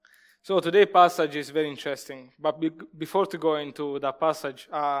So today's passage is very interesting, but before to go into that passage,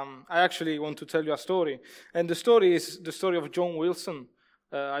 I actually want to tell you a story. And the story is the story of John Wilson.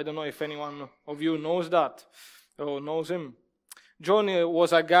 I don't know if anyone of you knows that or knows him. John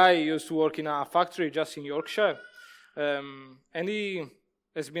was a guy who used to work in a factory just in Yorkshire. And he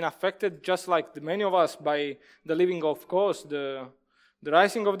has been affected, just like many of us, by the living of cost, the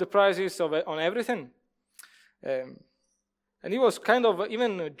rising of the prices on everything. And he was kind of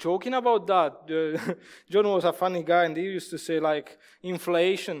even joking about that. John was a funny guy, and he used to say, like,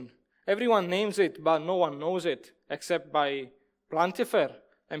 inflation. Everyone names it, but no one knows it, except by Plantifer.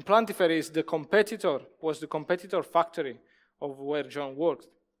 And Plantifer was the competitor factory of where John worked.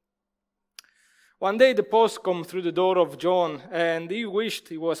 One day the post came through the door of John, and he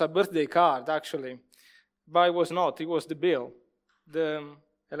wished it was a birthday card, actually. But it was not. It was the bill, the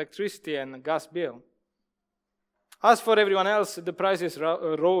electricity and gas bill. As for everyone else, the prices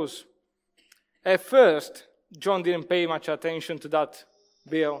rose. At first, John didn't pay much attention to that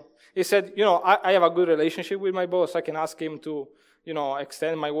bill. He said, I have a good relationship with my boss. I can ask him to,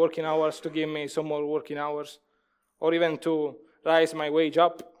 extend my working hours, to give me some more working hours, or even to rise my wage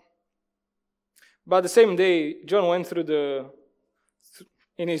up. But the same day, John went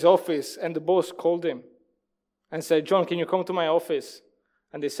in his office, and the boss called him and said, John, can you come to my office?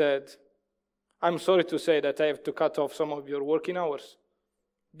 And he said, I'm sorry to say that I have to cut off some of your working hours.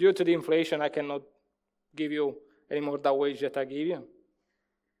 Due to the inflation, I cannot give you any more that wage that I give you.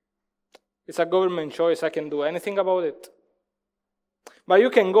 It's a government choice. I can do anything about it. But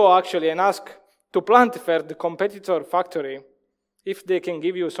you can go actually and ask to Plantifer, the competitor factory, if they can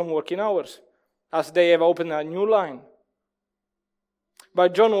give you some working hours, as they have opened a new line.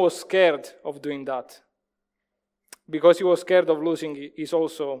 But John was scared of doing that, because he was scared of losing his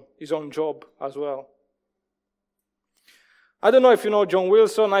own job as well. I don't know if you know John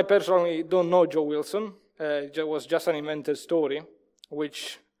Wilson. I personally don't know John Wilson. It was just an invented story,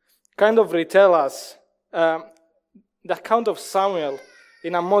 which kind of retell us the account of Samuel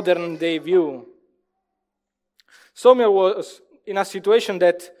in a modern day view. Samuel was in a situation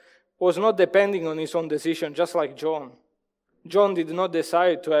that was not depending on his own decision, just like John. John did not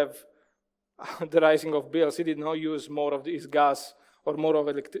decide to have the rising of bills. He did not use more of his gas or more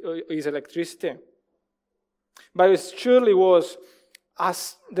of his electricity. But it surely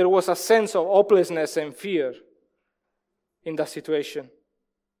there was a sense of hopelessness and fear in that situation.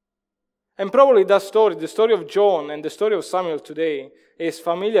 And probably that story, the story of John and the story of Samuel today, is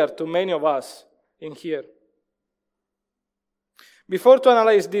familiar to many of us in here. Before to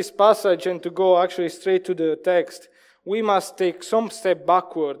analyze this passage and to go actually straight to the text, we must take some step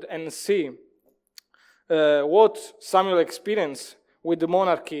backward and see what Samuel experienced with the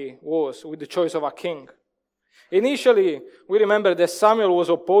monarchy was, with the choice of a king. Initially, we remember that Samuel was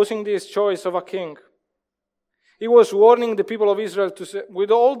opposing this choice of a king. He was warning the people of Israel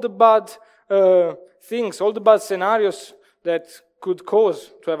with all the bad things, all the bad scenarios that could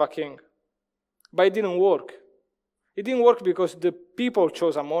cause to have a king. But it didn't work. It didn't work because the people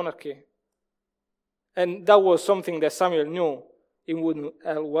chose a monarchy. And that was something that Samuel knew it wouldn't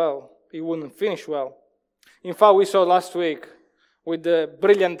end well. It wouldn't finish well. In fact, we saw last week, with the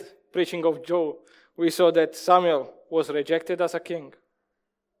brilliant preaching of Joe, we saw that Samuel was rejected as a king.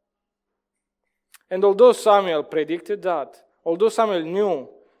 And although Samuel predicted that, although Samuel knew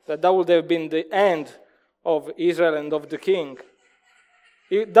that would have been the end of Israel and of the king,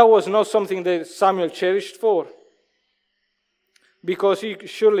 that was not something that Samuel cherished for, because he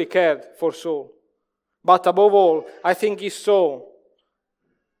surely cared for Saul. But above all, I think he saw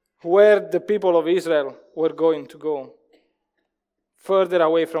where the people of Israel were going to go, further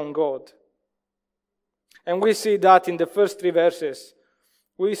away from God. And we see that in the first 3 verses.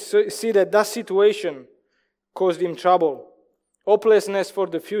 We see that situation caused him trouble, hopelessness for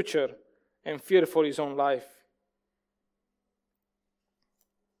the future, and fear for his own life.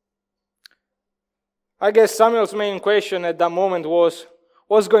 I guess Samuel's main question at that moment was,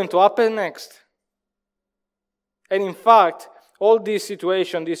 what's going to happen next? And in fact, all this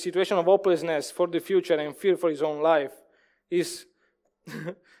situation of hopelessness for the future and fear for his own life is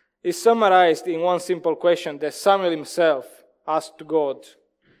summarized in one simple question that Samuel himself asked to God.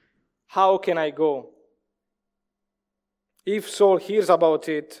 How can I go? If Saul hears about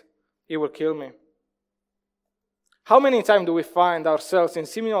it, he will kill me. How many times do we find ourselves in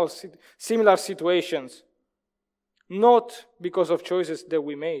similar situations, not because of choices that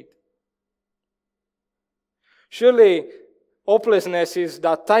we made? Surely, hopelessness is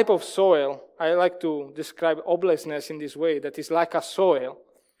that type of soil. I like to describe hopelessness in this way, that is like a soil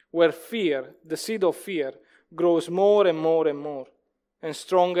where fear, the seed of fear, grows more and more and more. and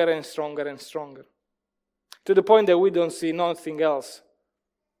stronger and stronger and stronger, to the point that we don't see nothing else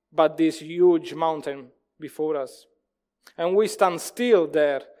but this huge mountain before us. And we stand still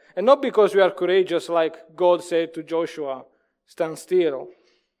there. And not because we are courageous like God said to Joshua, stand still,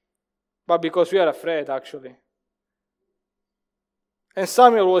 but because we are afraid, actually. And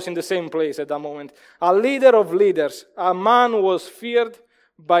Samuel was in the same place at that moment. A leader of leaders, a man who was feared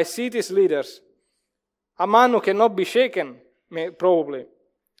by city's leaders, a man who cannot be shaken, probably.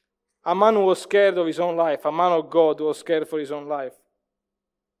 A man who was scared of his own life, a man of God who was scared for his own life.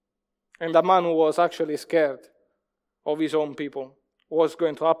 And a man who was actually scared of his own people. What's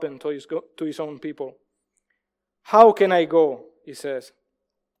going to happen to his own people? How can I go? He says.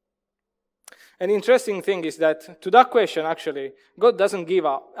 An interesting thing is that to that question, actually, God doesn't give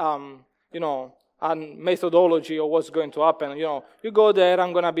a methodology of what's going to happen. You go there,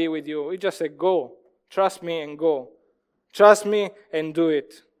 I'm going to be with you. He just said, go. Trust me and go. Trust me and do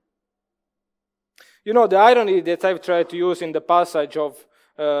it. The irony that I've tried to use in the passage of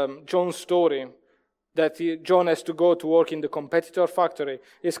John's story, that John has to go to work in the competitor factory,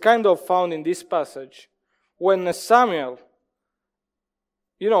 is kind of found in this passage. When Samuel,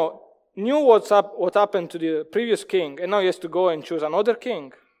 knew what happened to the previous king, and now he has to go and choose another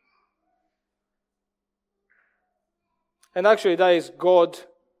king. And actually that is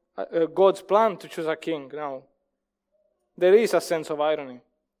God's plan to choose a king now. There is a sense of irony.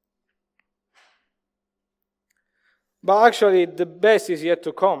 But actually the best is yet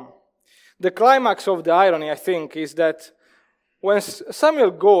to come. The climax of the irony, I think, is that when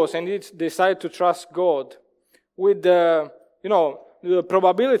Samuel goes and he decides to trust God with the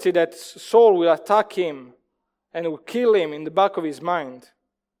probability that Saul will attack him and will kill him in the back of his mind,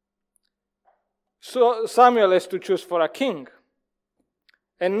 so Samuel has to choose for a king.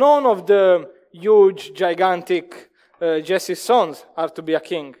 And none of the huge, gigantic Jesse's sons are to be a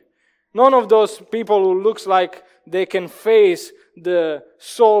king. None of those people who looks like they can face the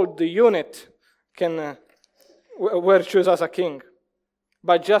Saul, the unit, were chosen as a king.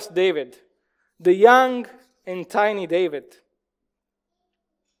 But just David, the young and tiny David.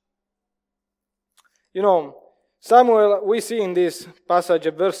 Samuel, we see in this passage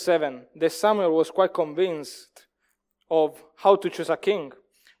of verse 7, that Samuel was quite convinced of how to choose a king.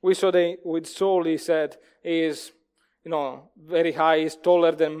 We saw that with Saul, he said, he is, very high, he's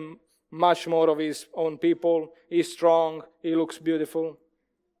taller than much more of his own people, he's strong, he looks beautiful.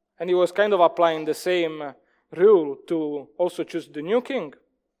 And he was kind of applying the same rule to also choose the new king.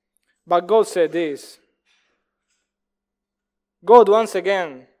 But God said this. God once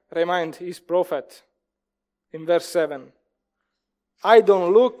again reminded his prophet in verse 7. I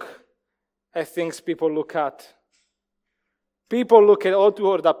don't look at things people look at. People look at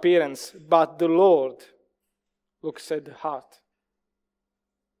outward appearance, but the Lord looks at the heart.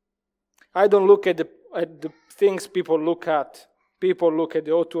 I don't look at the things people look at. People look at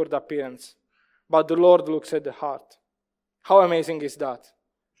the outward appearance, but the Lord looks at the heart. How amazing is that?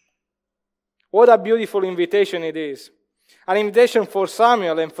 What a beautiful invitation it is. An invitation for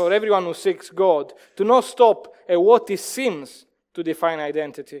Samuel and for everyone who seeks God to not stop at what it seems to define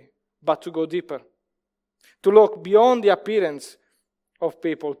identity, but to go deeper. To look beyond the appearance of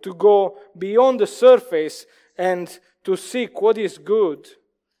people, to go beyond the surface and to seek what is good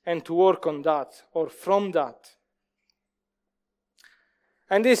and to work on that or from that.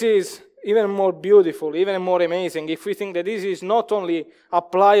 And this is even more beautiful, even more amazing, if we think that this is not only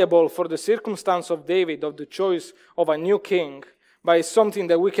applicable for the circumstance of David, of the choice of a new king, but it's something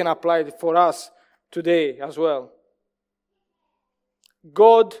that we can apply for us today as well.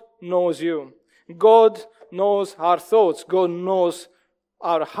 God knows you. God knows our thoughts. God knows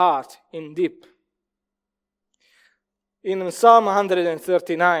our heart in deep. In Psalm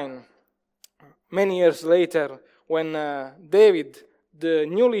 139, many years later, when David, the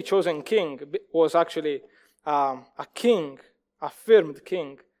newly chosen king, was actually a king, a affirmed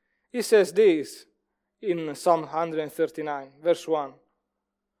king, he says this in Psalm 139, verse 1.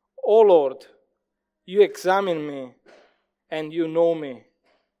 O Lord, you examine me and you know me.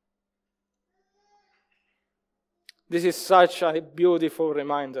 This is such a beautiful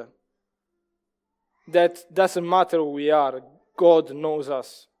reminder that doesn't matter who we are, God knows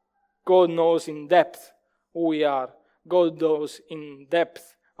us. God knows in depth who we are. God knows in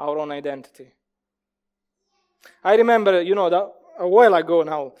depth our own identity. I remember, that a while ago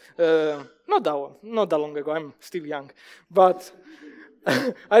now, not that long ago, I'm still young, but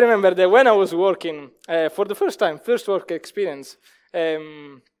I remember that when I was working, for the first time, first work experience,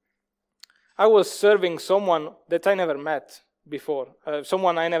 I was serving someone that I never met before,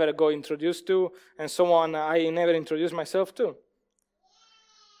 someone I never got introduced to, and someone I never introduced myself to.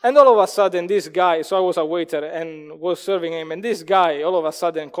 And all of a sudden, this guy, so I was a waiter and was serving him, and this guy all of a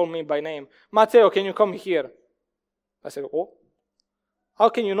sudden called me by name. Matteo, can you come here? I said, oh. How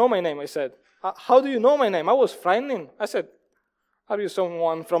can you know my name? I said, how do you know my name? I was frightening. I said, are you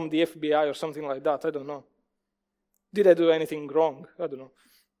someone from the FBI or something like that? I don't know. Did I do anything wrong? I don't know.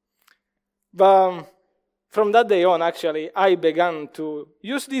 But from that day on, actually, I began to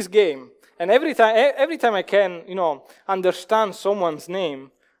use this game. And every time I can, understand someone's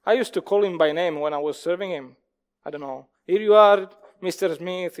name, I used to call him by name when I was serving him. I don't know. Here you are, Mr.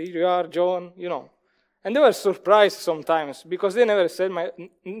 Smith. Here you are, John. And they were surprised sometimes because they never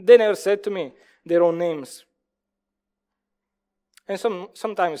said to me their own names. And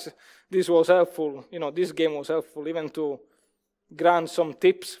sometimes this was helpful. This game was helpful even to grant some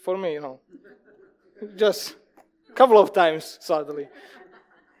tips for me. Just a couple of times, sadly.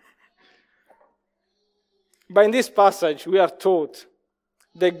 But in this passage, we are taught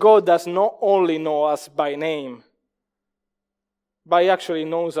that God does not only know us by name, but He actually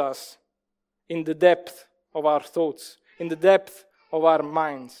knows us in the depth of our thoughts, in the depth of our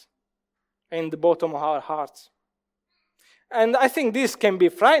minds, and in the bottom of our hearts. And I think this can be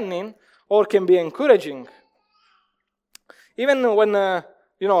frightening or can be encouraging. Even when,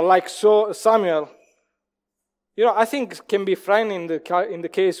 like Samuel, I think it can be frightening in the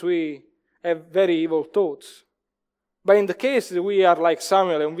case we have very evil thoughts. But in the case that we are like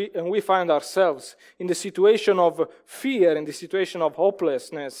Samuel and we find ourselves in the situation of fear, in the situation of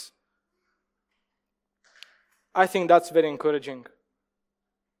hopelessness, I think that's very encouraging.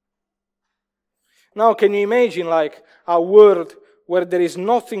 Now, can you imagine like a world where there is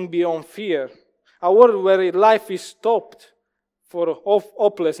nothing beyond fear? A world where life is stopped for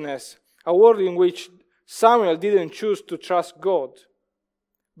hopelessness? A world in which Samuel didn't choose to trust God,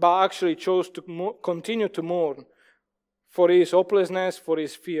 but actually chose to continue to mourn for his hopelessness, for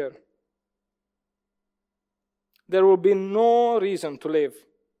his fear. There will be no reason to live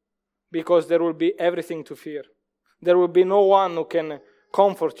because there will be everything to fear. There will be no one who can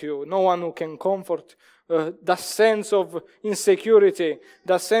comfort you, no one who can comfort that sense of insecurity,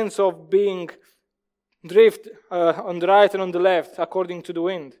 that sense of being drift on the right and on the left according to the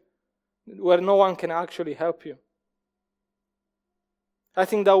wind, where no one can actually help you. I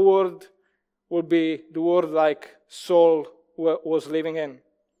think that world will be the world like Saul was living in.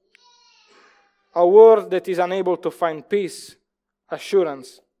 A world that is unable to find peace,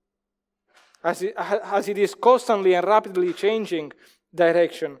 assurance, as it is constantly and rapidly changing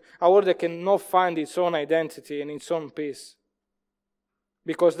direction, a world that cannot find its own identity and its own peace,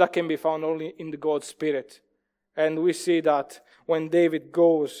 because that can be found only in the God's Spirit. And we see that when David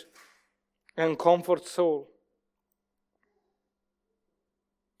goes and comforts Saul.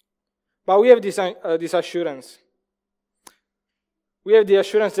 But we have this assurance. We have the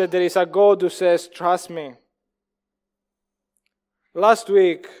assurance that there is a God who says, trust me. Last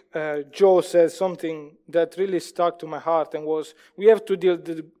week, Joe said something that really stuck to my heart and was, we have to deal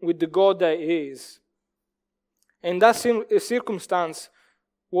with the God that He is. And that circumstance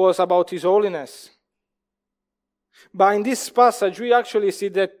was about His holiness. But in this passage, we actually see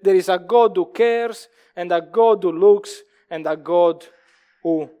that there is a God who cares, and a God who looks, and a God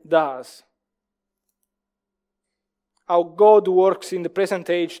who does. How God works in the present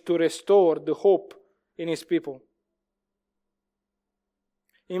age to restore the hope in His people.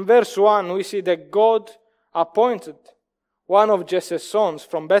 In verse 1, we see that God appointed one of Jesse's sons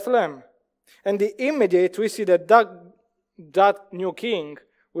from Bethlehem. And the immediate, we see that new king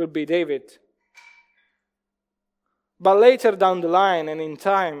will be David. But later down the line and in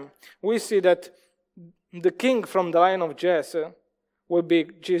time, we see that the king from the line of Jesse will be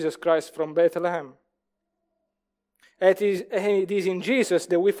Jesus Christ from Bethlehem. And it is in Jesus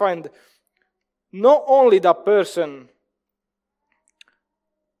that we find not only that person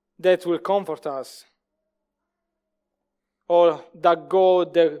that will comfort us, or that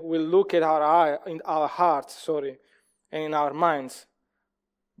God that will look at in our hearts, and in our minds,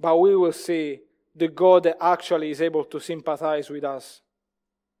 but we will see the God that actually is able to sympathize with us,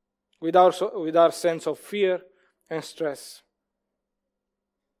 with our sense of fear and stress.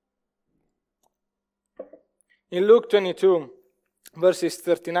 In Luke 22, verses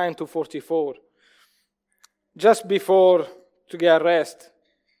 39 to 44, just before to get rest,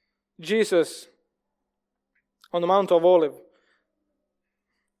 Jesus, on the Mount of Olives,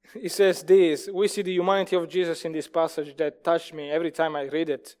 He says this. We see the humanity of Jesus in this passage that touched me every time I read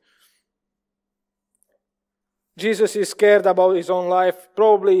it. Jesus is scared about His own life,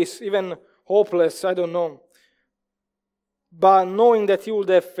 probably is even hopeless, I don't know. But knowing that He would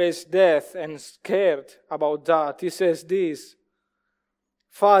have faced death and scared about that, He says this,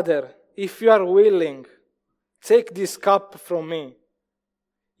 Father, if you are willing, take this cup from me.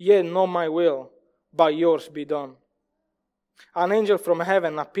 Yet not my will, but yours be done. An angel from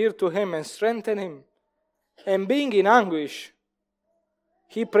heaven appeared to him and strengthened him. And being in anguish,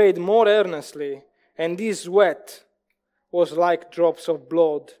 he prayed more earnestly, and his sweat was like drops of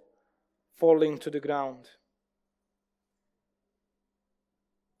blood falling to the ground.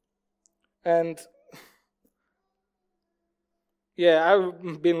 And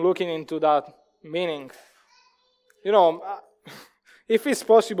I've been looking into that meaning. If it's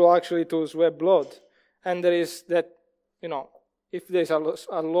possible actually to sweat blood, and there is that, if there's a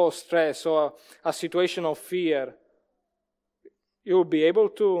low stress or a situation of fear, you'll be able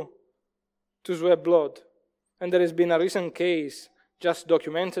to sweat blood. And there has been a recent case just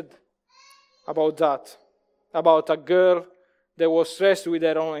documented about that, about a girl that was stressed with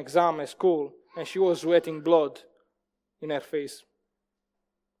her own exam at school, and she was sweating blood in her face.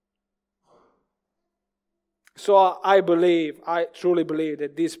 So I truly believe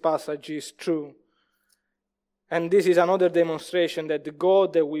that this passage is true. And this is another demonstration that the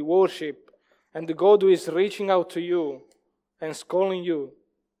God that we worship and the God who is reaching out to you and calling you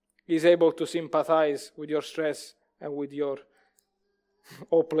is able to sympathize with your stress and with your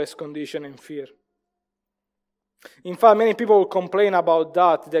hopeless condition and fear. In fact, many people complain about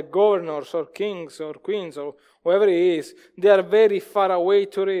that governors or kings or queens or whoever it is, they are very far away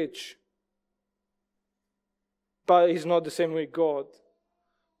to reach. But it's not the same with God.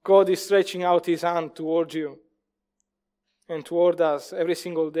 God is stretching out His hand toward you and toward us every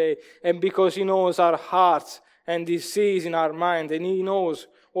single day. And because He knows our hearts and He sees in our mind and He knows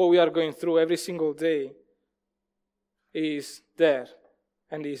what we are going through every single day, He is there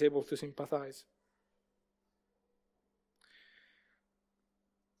and He is able to sympathize.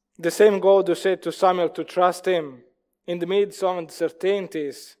 The same God who said to Samuel to trust Him in the midst of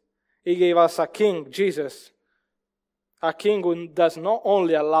uncertainties, He gave us a king, Jesus. A king who does not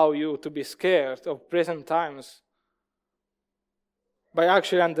only allow you to be scared of present times, but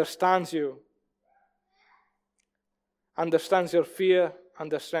actually understands you, understands your fear,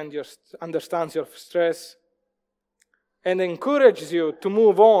 understands your stress, and encourages you to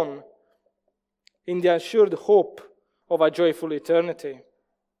move on in the assured hope of a joyful eternity.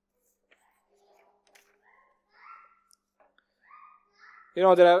 There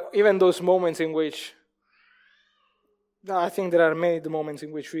are even those moments in which I think there are many moments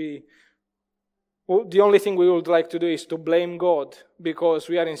in which the only thing we would like to do is to blame God because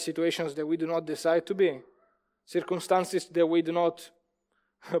we are in situations that we do not decide to be, circumstances that we do not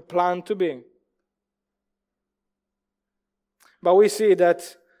plan to be. But we see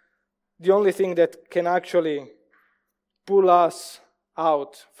that the only thing that can actually pull us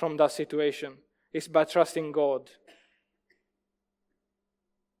out from that situation is by trusting God.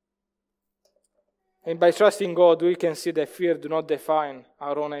 And by trusting God, we can see that fear do not define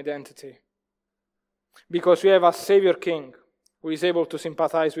our own identity. Because we have a Savior King who is able to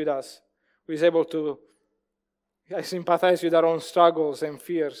sympathize with us, who is able to sympathize with our own struggles and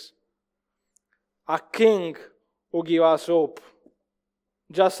fears. A King who gives us hope.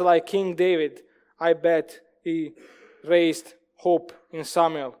 Just like King David, I bet he raised hope in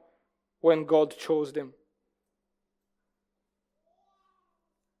Samuel when God chose them.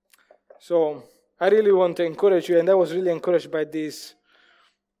 So, I really want to encourage you, and I was really encouraged by this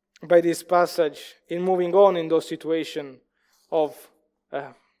passage in moving on in those situations of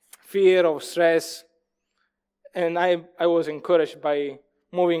fear, of stress, and I was encouraged by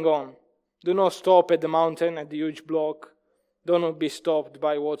moving on. Do not stop at the mountain, at the huge block. Do not be stopped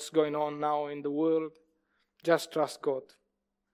by what's going on now in the world. Just trust God.